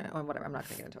did warn or whatever. I'm not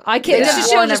going to get into it. I can't. They This did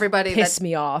show warn just everybody pissed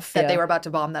me off that they were about to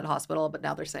bomb that hospital, but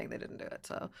now they're saying they didn't do it.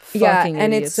 So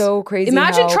and idiots. it's so crazy.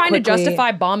 Imagine how trying to quickly-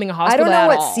 justify bombing a I hospital. don't know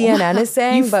what all. CNN is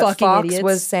saying, You but fucking Fox idiots.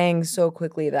 was saying so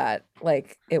quickly that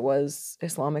like it was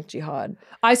Islamic Jihad.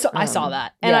 I saw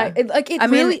that, and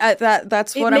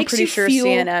that's what I'm makes pretty you sure feel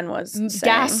CNN was saying.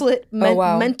 gaslit,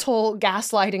 wow. mental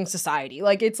gaslighting society.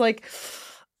 Like it's like,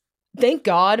 thank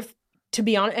God, to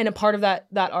be honest, and a part of that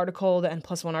article, the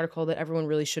N+1 article that everyone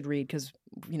really should read because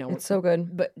It's so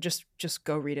good. But just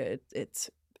go read it.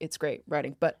 It's great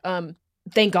writing. But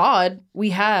thank God we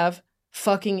have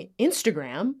fucking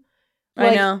Instagram.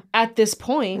 I know. At this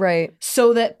point, Right.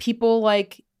 So that people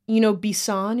like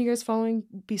Bisan. You guys following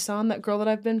Bisan, that girl that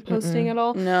I've been posting at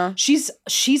all? No. She's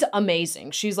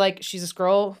amazing. She's this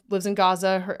girl, lives in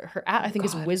Gaza. Her I think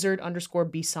is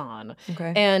wizard_Bisan.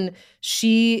 Okay. And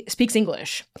she speaks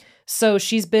English. So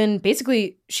she wanted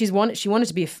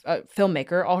to be a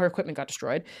filmmaker. All her equipment got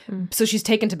destroyed. So she's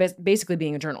taken to basically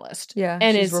being a journalist. Yeah.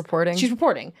 And she's reporting. She's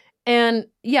reporting. And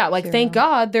yeah, thank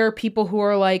God there are people who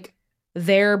are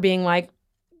there being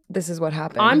this is what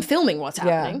happened. I'm filming what's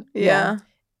happening. Yeah.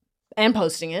 And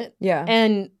posting it. Yeah.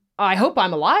 And I hope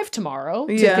I'm alive tomorrow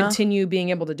to continue being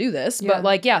able to do this. Yeah.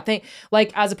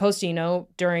 But as opposed to,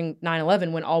 during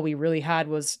 9/11 when all we really had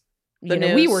was,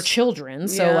 news. we were children.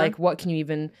 So what can you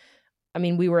even,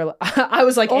 we were, I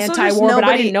was Also, anti-war, but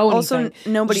I didn't know anything. Also,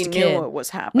 nobody knew what was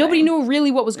happening. Nobody knew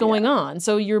really what was going on.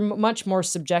 So you're much more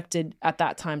subjected at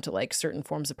that time to certain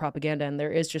forms of propaganda. And there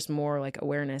is just more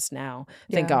awareness now.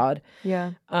 Thank God.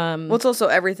 Yeah. Well, it's also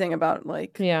everything about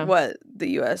what the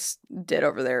U.S. did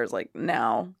over there is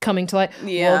now coming to light.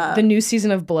 Yeah. Well, the new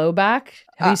season of Blowback.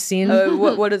 Have you seen?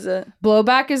 What is it?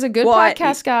 Blowback is a good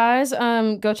podcast, guys.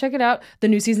 Go check it out. The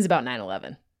new season's about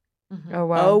 9/11. Oh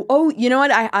wow! Oh, you know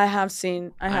what? I have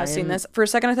seen this. For a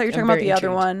second, I thought you were talking about the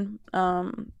other one.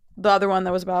 The other one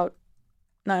that was about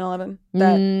 9/11.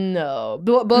 No, no.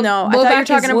 I thought you were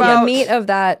talking about the meat of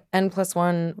that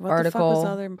N+1 what article. The fuck was the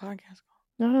other podcast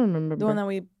called? I don't remember. The one that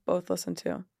we both listened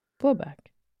to. Blowback.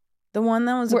 The one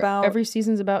that was about every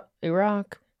season's about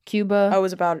Iraq, Cuba. Oh, it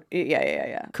was about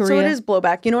yeah. Korea. So it is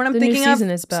Blowback. You know what I'm thinking new of?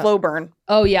 Season is about Slow Burn.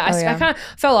 Oh yeah, I kind of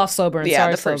fell off Slow Burn. Yeah,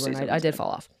 Sorry, the Slow first Burn. season I did fall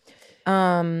off.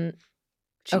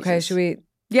 Okay, should we?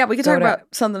 Yeah, we could talk about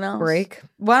something else. Break.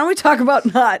 Why don't we talk about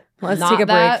Let's not take a break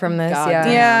that? from this. God Yeah.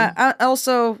 damn. Yeah. I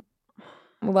also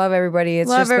love everybody. It's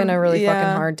just been a really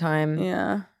fucking hard time.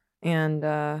 Yeah. And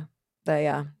that's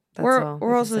we're all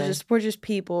we're I also can say. just we're just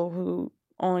people who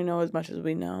only know as much as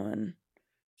we know, and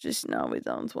just know we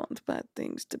don't want bad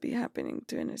things to be happening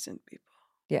to innocent people.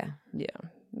 Yeah.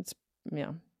 It's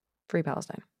Free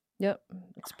Palestine. Yep.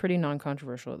 It's pretty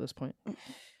non-controversial at this point.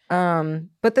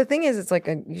 But the thing is, it's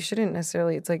you shouldn't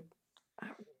necessarily. It's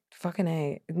fucking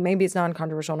A. Maybe it's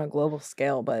non-controversial on a global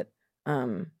scale, but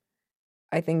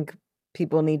I think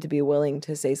people need to be willing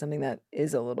to say something that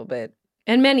is a little bit.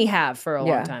 And many have for a long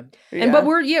Yeah. time. Yeah. And but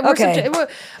we're Okay.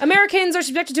 Americans are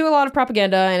subjected to a lot of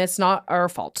propaganda, and it's not our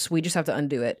fault. We just have to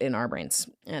undo it in our brains,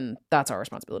 and that's our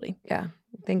responsibility. Yeah.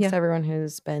 Thanks to everyone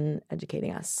who's been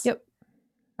educating us. Yep.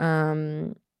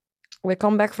 We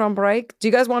come back from break. Do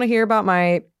you guys want to hear about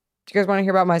my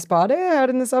spa day I had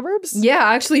in the suburbs? Yeah,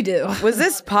 I actually do. Was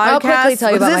this podcast? I'll quickly tell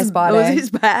you about my spa Was day. this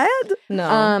bad?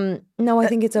 No. No, I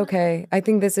think it's okay. I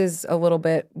think this is a little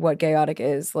bit what chaotic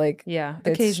is. Yeah.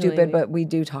 It's Occasionally. stupid, but we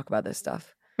do talk about this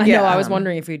stuff. I know. I was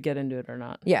wondering if we'd get into it or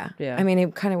not. Yeah. Yeah. I mean,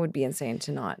 it kind of would be insane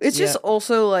to not. It's just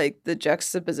also the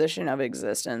juxtaposition of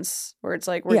existence, where it's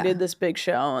we did this big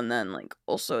show, and then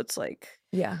also it's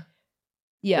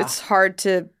Yeah. it's hard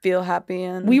to feel happy,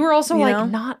 and We were also you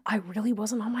know? I really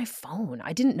wasn't on my phone.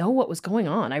 I didn't know what was going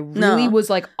on. I really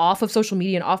was off of social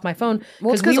media and off my phone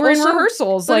because we were in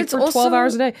rehearsals but it's for 12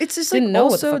 hours a day. It's just didn't know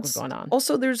what the also fuck was going on.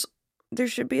 Also, there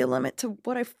should be a limit to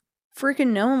what I freaking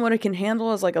know and what I can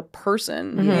handle as a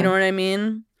person. Mhm. You know what I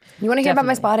mean? You want to hear about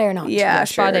my Definitely. spa day or not? Yeah,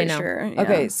 spa sure, day now. sure. Yeah.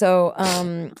 Okay, so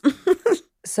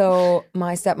so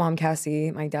my stepmom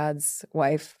Cassie, my dad's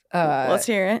wife, Let's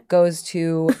hear it. goes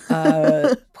to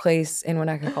a place in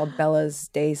Winnetka called Bella's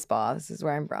Day Spa. This is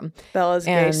where I'm from. Bella's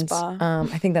Gay Spa.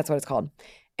 I think that's what it's called.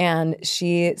 And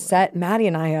she set Maddie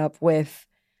and I up with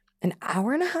an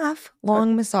hour and a half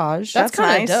long massage. That's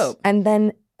kind of nice. dope. And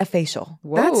then a facial.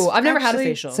 Whoa, I've never had a actually-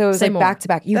 facial. So it was Say like more. back to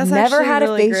back. You've That's never actually had a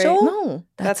really great. facial? No,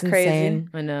 That's crazy. insane.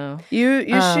 I know. You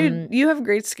should. Um, You have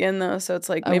great skin though, so it's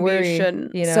I maybe worry, you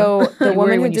shouldn't. You know? So the I worry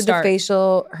woman who when you did the start.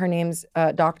 facial, her name's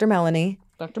Dr. Melanie.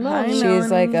 Dr. Hi, Melanie. She's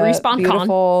like a Respawn Con.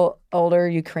 beautiful older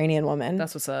Ukrainian woman.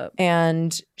 That's what's up.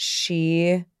 And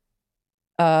she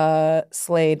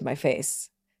slayed my face.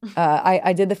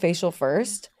 I did the facial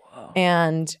first,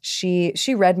 and she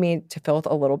read me to filth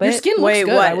a little bit. Your skin looks Wait,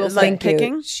 good. what? I will Like say. Thank you.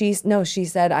 picking? She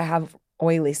said I have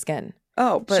oily skin.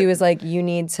 Oh, but She was like, you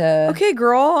need to. okay,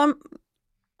 girl.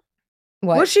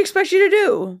 What? What does she expect you to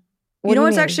do? What You do know, you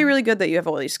it's mean? actually really good that you have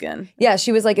oily skin. Yeah,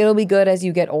 she was like, it'll be good as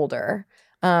you get older.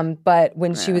 But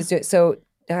when she Yeah. was doing so.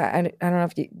 I don't know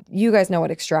if you guys know what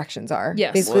extractions are.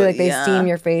 Yes. Basically, Well, like they yeah. steam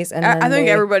your face, and then I think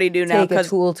they everybody do now take a because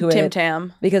tool to Tim it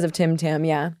Tam. because of Tim Tam.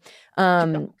 Yeah.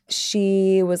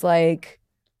 She was like,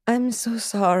 I'm so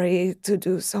sorry to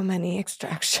do so many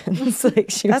extractions. Like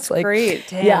she That's was like, great.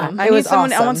 Damn. Yeah, I it need was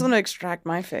someone. I want awesome. someone to extract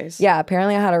my face. Yeah,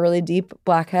 apparently I had a really deep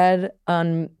blackhead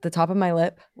on the top of my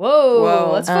lip.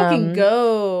 Whoa, let's fucking Um,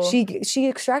 go. She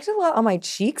extracted a lot on my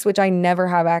cheeks, which I never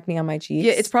have acne on my cheeks.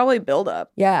 Yeah, it's probably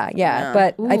buildup. Yeah. Yeah.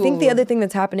 But I think the Ooh. other thing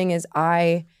that's happening is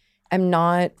I am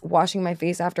not washing my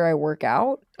face after I work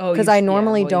out Oh, because you I sh- yeah,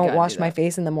 normally well, you don't gotta wash do my that.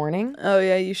 face in the morning. Oh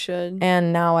yeah, you should.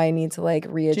 And now I need to like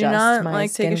readjust Do you not my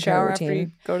like take a skincare shower routine. after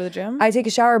you go to the gym? I take a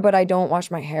shower, but I don't wash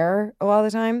my hair a lot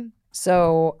of the time.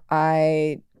 So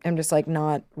I am just like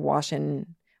not washing.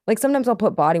 Like sometimes I'll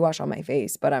put body wash on my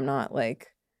face, but I'm not like.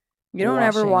 You don't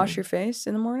ever wash washing. your face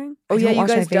in the morning? I Oh yeah, don't you wash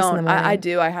my guys face in the don't. morning. I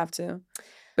do. I have to.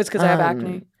 But it's because I have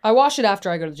acne. I wash it after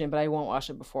I go to the gym, but I won't wash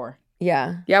it before.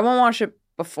 Yeah. Yeah, I won't wash it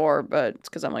before, but it's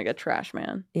because I'm like a trash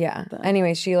man. Yeah. Then.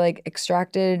 Anyway, she like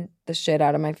extracted the shit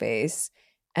out of my face.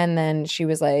 And then she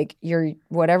was like, your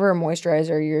whatever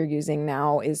moisturizer you're using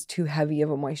now is too heavy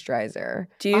of a moisturizer.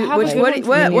 Do I you? have Which a good what one for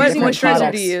what you. what Different moisturizer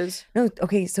products. do you use? No,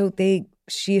 okay, so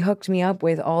she hooked me up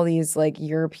with all these like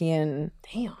European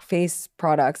face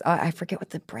products. I forget what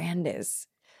the brand is.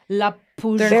 La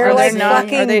Pouge. They're Are they like not-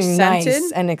 fucking are they nice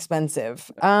scented? and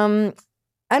expensive.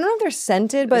 I don't know if they're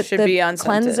scented, They but should the be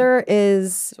unscented. cleanser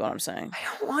is. That's what I'm saying.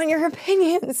 I don't want your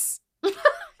opinions.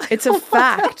 It's a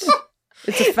fact.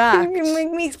 It's a fact. You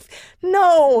make me.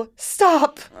 No,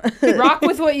 stop. Rock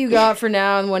with what you got for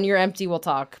now, and when you're empty, we'll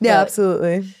talk. Yeah, But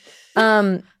absolutely.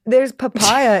 There's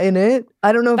papaya in it.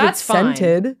 I don't know if That's it's fine.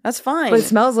 scented, That's fine. but it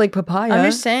smells like papaya. I'm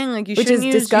just saying, like you Which shouldn't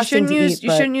is use. disgusting to eat, You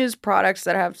but- shouldn't use products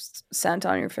that have scent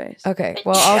on your face. Okay,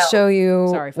 well, I'll show you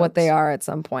Sorry, what they folks. are at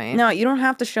some point. No, you don't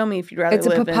have to show me if you'd rather. It's a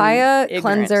live in papaya ignorance.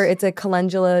 cleanser. It's a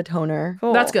calendula toner.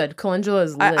 Cool. That's good. Calendula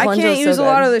is lit. I Calendula's can't so use a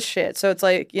lot good. of this shit, so it's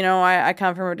like I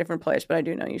come from a different place, but I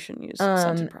do know you shouldn't use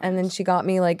scented products. And then she got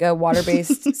me like a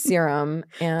water-based serum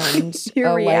and Your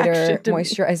a lighter reaction to me.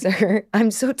 moisturizer.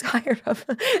 I'm so tired of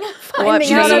What? finding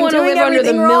She out doesn't I'm want to doing live under the,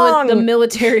 everything wrong. the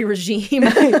military regime.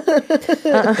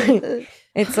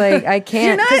 It's like I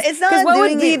can't. not- it's not Because what would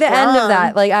doing be it the end of wrong.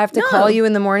 that? Like I have to No. call you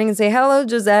in the morning and say, "Hello,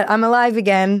 Josette, I'm alive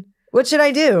again." What should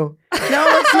I do? No,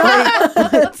 it's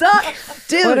not. It's not.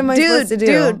 Dude, What am I supposed to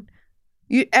do?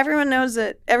 Dude, everyone knows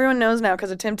that. Everyone knows now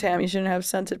because of Tim Tam. You shouldn't have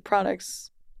scented products.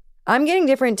 I'm getting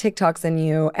different TikToks than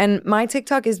you, and my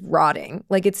TikTok is rotting.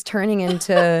 Like it's turning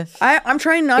into. I'm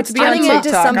trying not It's to be on turning into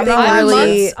TikTok. something I'm not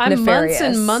really I'm months nefarious.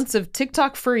 and months of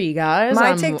TikTok free, guys. My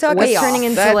I'm TikTok way is off. turning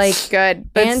into That's like good.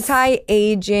 That's-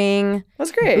 anti-aging,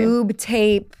 That's great. boob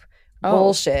tape Oh.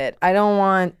 bullshit. I don't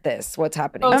want this. What's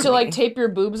happening? Oh, to to me. like tape your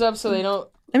boobs up so they don't.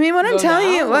 I mean, what I'm Go telling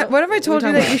now? you, what have I told you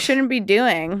talking that about? you shouldn't be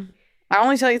doing? I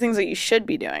only tell you things that you should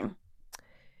be doing.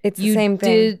 It's the You same thing.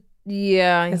 did,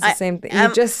 yeah. It's the same thing. You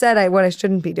I'm- just said what I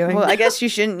shouldn't be doing. Well, I guess you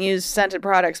shouldn't use scented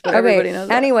products, but Okay. everybody knows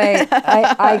that. Anyway,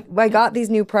 I got these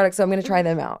new products, so I'm going to try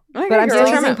them out. Okay, but I'm girl. still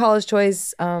Try 'em using out. Paula's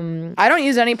Choice. I don't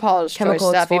use any Paula's Choice Chemical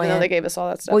stuff, even though exfoliant. they gave us all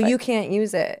that stuff. Well, you can't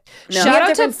use it. No. You Shout have out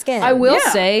different to skin. I will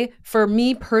Yeah. say, for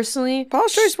me personally,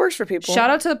 Paula's Choice works for people. shout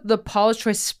out to the Paula's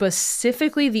Choice,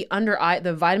 specifically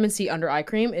the vitamin C under eye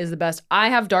cream is the best. I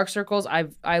have dark circles.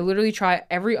 I literally try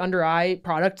every under eye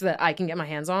product that I can get my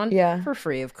hands on. Yeah. for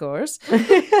free, of course.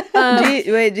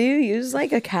 Do you use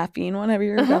like a caffeine one? Have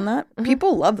you ever done that?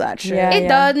 People love that shit. Yeah. It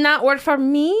does not work for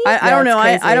me. I don't it's know.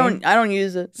 crazy. I don't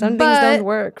use it. Some things but- don't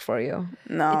work for you.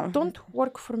 No. Don't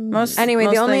work for me. Anyway,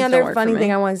 Most the only things don't other work funny for thing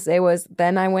me. I wanted to say was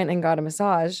then I went and got a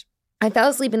massage. I fell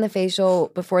asleep in the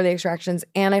facial before the extractions,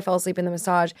 and I fell asleep in the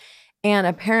massage. And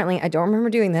apparently, I don't remember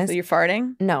doing this. So you're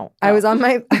farting? No, I was on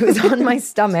my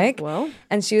stomach, Well,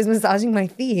 and she was massaging my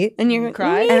feet, And you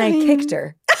cried? and I kicked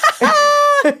her.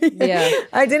 yeah.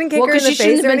 I didn't kick Well, her in because the you shouldn't face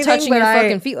or have been anything, touching but your I,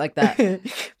 fucking feet like that.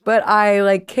 but I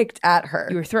like kicked at her.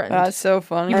 You were threatened. That's so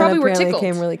funny. You probably were apparently tickled.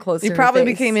 came really close. You to her probably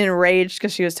face. became enraged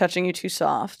because she was touching you too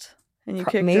soft, and you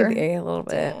kicked maybe her. a little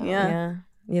bit. Yeah.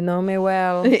 You know me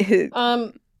well.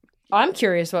 I'm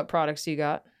curious what products you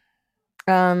got.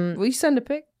 Will you send a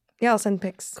pic? Yeah, I'll send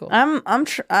pics. Cool.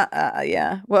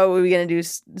 Yeah. What were we gonna do?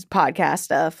 Podcast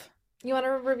stuff. You want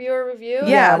to review a review?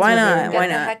 Yeah, let's why review. not? Get Why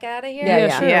the not? heck out of here. Yeah, Yeah,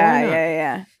 yeah. sure. Yeah, why not?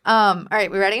 yeah. All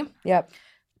right, we ready? Yep.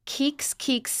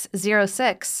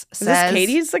 Keeks06 says, Is this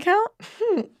Katie's account?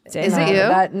 Is No,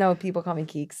 it you? No, people call me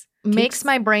Keeks. Makes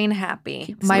my brain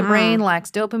happy. My brain lacks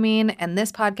dopamine, and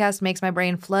this podcast makes my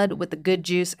brain flood with the good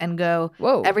juice and go,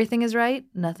 Whoa. everything is right,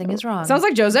 nothing is wrong. Sounds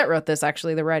like Josette wrote this,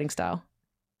 actually, the writing style.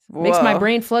 Makes my Whoa.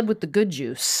 brain flood with the good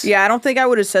juice. Yeah, I don't think I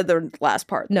would have said the last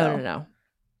part. No. though.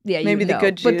 Yeah, Maybe the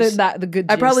good But juice. the good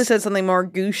juice. I probably said something more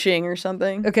gooshing or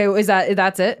something. Okay,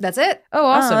 that's it? That's it. Oh,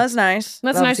 awesome. Oh, that's nice.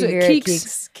 That's Love nice. to hear it,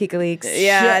 Keeks. Keeks. Keekaleeks.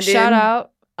 Yeah, dude. Shout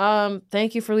out.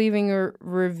 Thank you for leaving a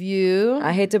review.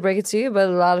 I hate to break it to you, but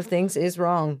a lot of things is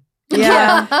wrong.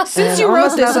 Yeah. Since you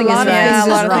wrote this, a lot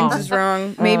of wrong. things is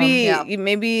wrong.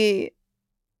 Maybe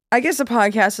I guess a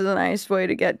podcast is a nice way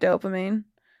to get dopamine.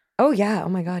 Oh yeah. Oh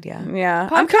my God. Yeah. Yeah.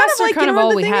 Podcasts I'm kind of like, kind of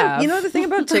all we have. You know the thing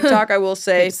about TikTok, I will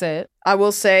say,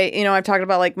 you know, I've talked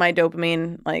about like my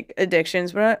dopamine like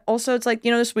addictions, but also it's like,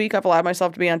 you know, this week I've allowed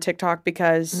myself to be on TikTok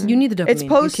because you need the dopamine. It's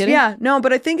post, yeah, no,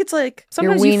 but I think it's like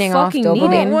sometimes you're weaning off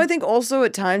dopamine. Well, I think also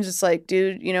at times it's like,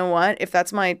 dude, you know what? If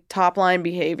that's my top line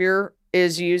behavior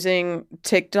is using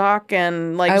TikTok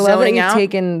and like zoning out. I love that you've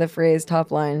taken the phrase top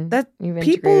line. That you've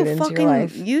people integrated into fucking your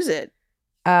life. use it.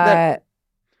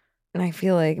 And I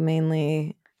feel like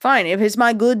mainly fine if it's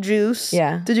my good juice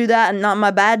to do that and not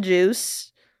my bad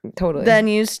juice, totally, then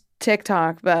use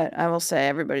TikTok. But I will say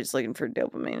everybody's looking for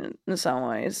dopamine in some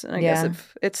ways, and I guess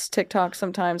if it's TikTok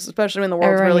sometimes, especially when the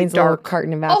world's really dark.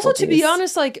 Carton of also, to be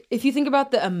honest, like if you think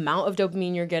about the amount of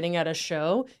dopamine you're getting at a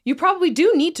show, you probably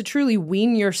do need to truly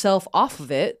wean yourself off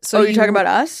of it. So you're talking about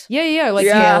us? Yeah. Like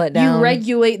scale it down. You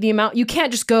regulate the amount. You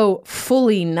can't just go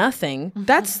fully nothing.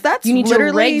 That's you need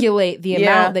literally, to regulate the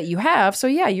amount that you have. So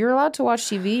yeah, you're allowed to watch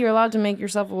TV. You're allowed to make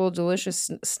yourself a little delicious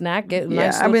snack, get a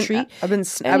nice little treat. I've been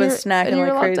snacking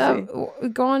like crazy.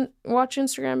 Go on, watch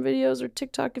Instagram videos or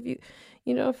TikTok if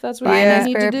you know if that's what you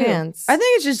need to do. Pants. I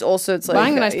think it's just also it's like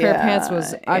buying a nice pair of pants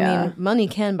was. I mean, money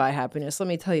can buy happiness. Let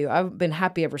me tell you, I've been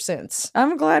happy ever since.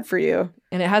 I'm glad for you.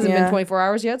 And it hasn't been 24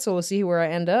 hours yet, so we'll see where I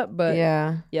end up. But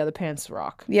yeah, the pants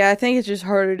rock. Yeah, I think it's just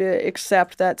harder to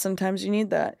accept that sometimes you need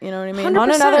that. You know what I mean? 100%.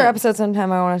 On another episode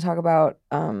sometime, I want to talk about.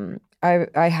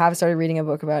 I have started reading a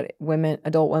book about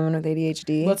adult women with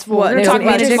ADHD.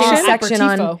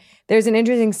 There's an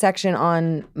interesting section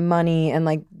on money and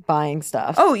like buying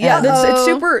stuff. Oh yeah,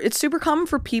 it's super common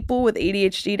for people with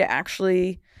ADHD to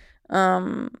actually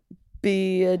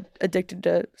be addicted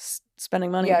to spending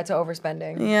money. Yeah, to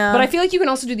overspending. Yeah, but I feel like you can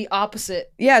also do the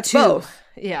opposite. Yeah, it's too. both.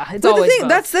 Yeah, it's but always the thing,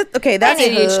 both. That's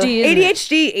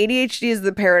ADHD. ADHD is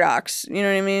the paradox. You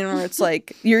know what I mean? Where it's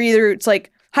like it's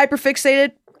like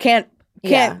hyperfixated, can't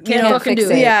fucking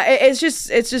do it. Yeah, it's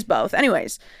just both.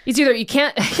 Anyways, it's either you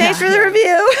can't. Thanks for the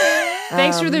review.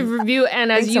 Thanks for the review.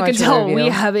 And as you can tell, we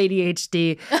have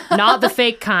ADHD, not the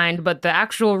fake kind, but the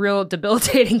actual, real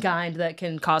debilitating kind that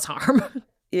can cause harm.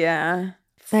 Yeah,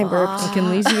 I burped. It can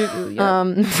lead you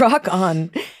to rock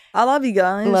on. I love you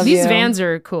guys. These Vans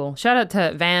are cool. Shout out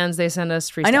to Vans. They send us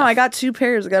free stuff. I know. I got 2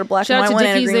 pairs. I got a black and white one. Shout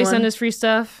out to Dickies. They send us free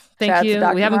stuff. Thank you.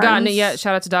 We haven't gotten it yet.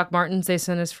 Shout out to Doc Martens. They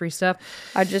send us free stuff.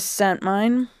 I just sent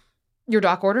mine. Your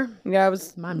Doc order? Yeah, I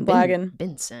was lagging.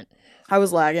 Been sent. I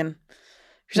was lagging.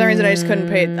 For some reason, I just couldn't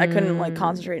pay. I couldn't like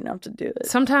concentrate enough to do it.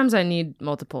 Sometimes I need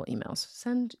multiple emails.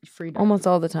 Send free. Almost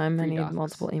all the time, I need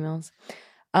multiple emails.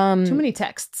 Too many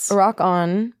texts. Rock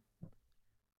on.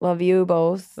 Love you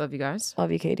both. Love you guys.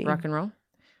 Love you, Katie. Rock and roll.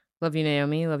 Love you,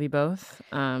 Naomi. Love you both.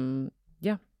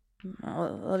 Yeah. I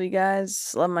love you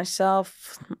guys. Love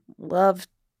myself. Love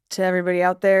to everybody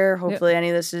out there. Hopefully any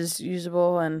of this is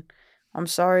usable. And I'm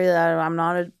sorry that I'm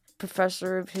not a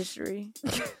professor of history.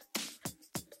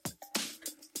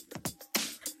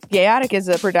 Gayotic is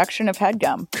a production of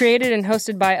HeadGum. Created and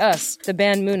hosted by us, the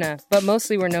band Muna, but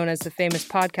mostly we're known as the famous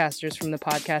podcasters from the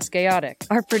podcast Gayotic.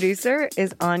 Our producer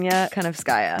is Anya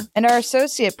Kanovskaya. And our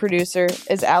associate producer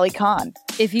is Ali Khan.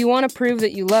 If you want to prove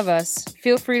that you love us,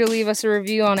 feel free to leave us a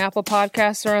review on Apple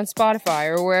Podcasts or on Spotify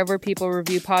or wherever people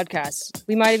review podcasts.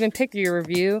 We might even pick your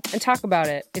review and talk about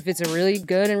it if it's a really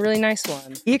good and really nice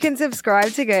one. You can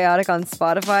subscribe to Gayotic on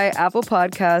Spotify, Apple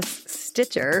Podcasts,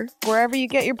 Stitcher, wherever you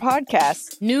get your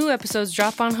podcasts. New episodes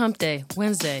drop on Hump Day,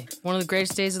 Wednesday. One of the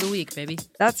greatest days of the week, baby.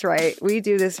 That's right. We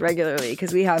do this regularly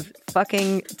because we have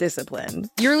fucking discipline.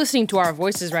 You're listening to our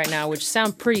voices right now, which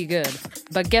sound pretty good.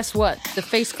 But guess what? The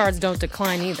face cards don't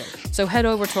decline either. So head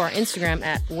over to our Instagram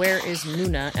at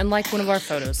whereismuna and like one of our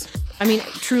photos. I mean,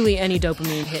 truly any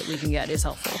dopamine hit we can get is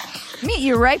helpful. Meet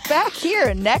you right back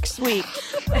here next week.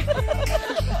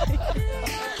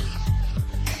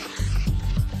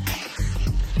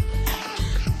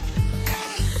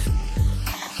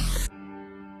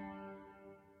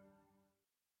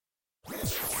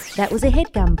 That was a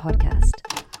HeadGum podcast.